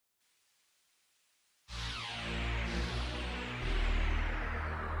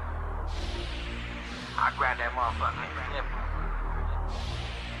grab that motherfucker. Yeah.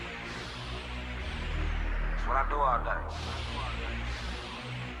 That's what I do all day.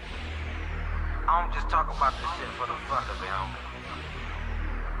 I don't just talk about this shit for the fuck of it, homie.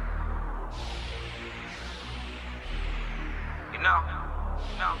 You know?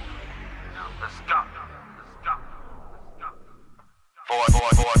 Let's go.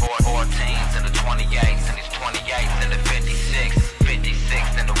 14s and the 28s and these 28s and the 56,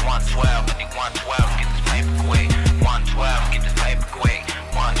 56 and the 112 and the 112 get this paper quick. 112 get this paper quick.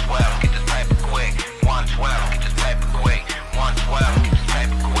 112 get this paper quick. 112 get this paper quick. 112 get this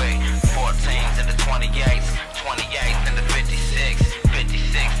paper quick. 14s and the 28s, 28s and the 56,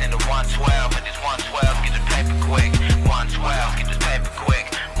 56 and the 112 and this 112 get this paper quick. 112 get this paper quick.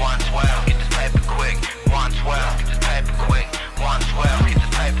 112 get this paper quick. 112 get this paper quick. 112 get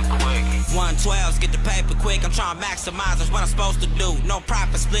this paper quick. 112s get the paper quick. I'm trying to maximize, that's what I'm supposed to do. No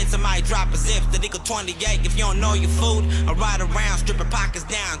profit splits, I might drop a zip. The nigga 28 if you don't know your food. I ride around stripping pockets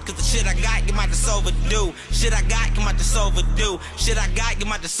down, cause the shit I got you might just overdue. Shit I got you might just overdue. Shit I got you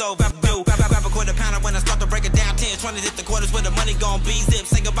might just overdue. Grab a quarter pounder when I start to break it down. 10, 20 hit the quarters where the money gon' be. Zip,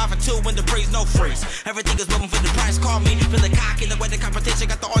 say goodbye for 2 when the breeze, no freeze. Everything is moving for the price, call me. Feeling cocky, the way the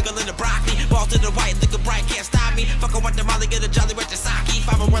competition got the oil in the broccoli. Ball to the right, looking bright, can't stop me. Fuckin' with the molly, get a jolly with the sake.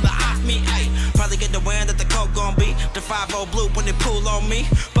 5 or rather off me, ayy. Probably get the wind that the coke gon' be. The 5-0 blue when they pull on me.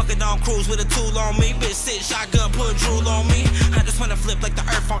 Bucket on cruise with a tool on me. Bitch sit shotgun, put drool on me. I just wanna flip like the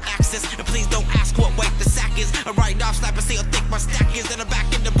earth on axis. And please don't ask what weight the sack is. I ride off, snap and see how thick my stack is. In the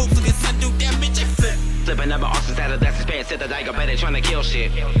back in the booth, look at sun do damage and flip. Flipping up an Austin status, that's his pants. Said that I go better trying to kill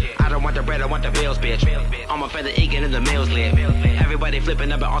shit. I don't want the bread, I want the bills, bitch. I'm a feather eating in the meals lit. Everybody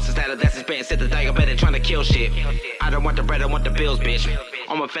flipping up an Austin status, that's his pants. Said that I go better trying to kill shit. I don't want the bread, I want the bills, bitch.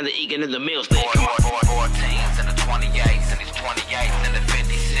 I'm a feather eating in the meals lit. 14s and the 28s and these 28s and the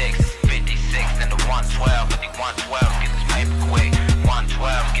 56, 56 and the 112 and the 112 get this paper quick.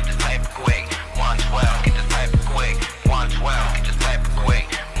 112 get this paper quick. 112 get this paper quick. 112 get this paper quick.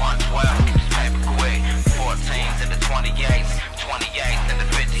 112 get this paper quick. 14s and the 28s, 28s and the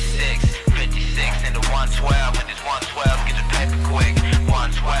 56, 56 and the 112 and this 112 get this paper quick.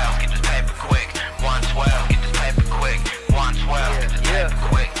 112 get this paper quick. 112 get this paper quick. 112 get this paper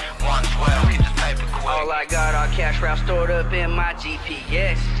quick. 112 get this paper quick. All I got are cash routes stored up in my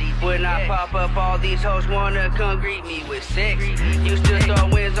GPS. When I pop up, all these hoes wanna come greet me with sex. Used to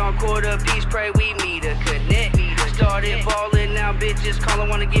start wins on quarter piece, pray we meet a connect. Started ballin', now bitches callin',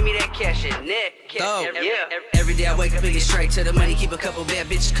 wanna give me that cash and net. Every day I wake up and get straight to the money. Keep a couple bad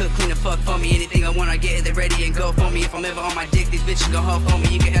bitches cook, clean the fuck for me. Anything I want, I get it, they ready and go for me. If I'm ever on my dick, these bitches gon' hold for me.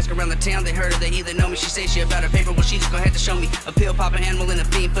 You can ask around the town, they heard her, they either know me. She say she about her paper, well she just gon' have to show me. A pill poppin' animal and a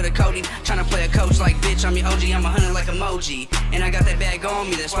fiend for the codeine. Tryna play a coach like bitch, I'm your OG, I'm a hunter like emoji. And I got that bag on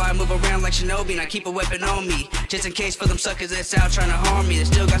me, that's why I move around like Shinobi. And I keep a weapon on me, just in case for them suckers that's out tryna harm me. They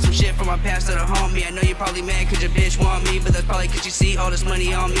still got some shit from my past that'll harm me. I know you're probably mad cause your bitch want me, but that's probably cause you see all this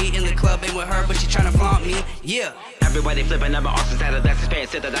money on me. In the club ain't with her, but she tryna flaunt me, yeah. Everybody flipping up an Austin status, that's his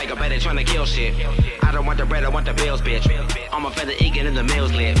pants. Said that I go better trying to kill shit. I don't want the bread, I want the bills, bitch. I'm a feather eating in the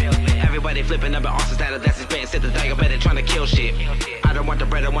meals lit. Everybody flipping up an Austin status, that's his pants. Said that I go better trying to kill shit. I don't want the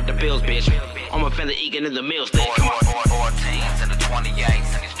bread, I want the bills, bitch. I'm a feather eating in the meals lit. 14s and the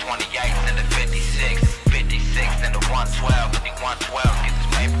 28s and these 28s and the 56, 56 and the 112 and the 112 get this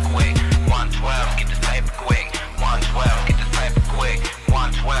paper quick. 112 get this paper quick. 112 get this paper quick.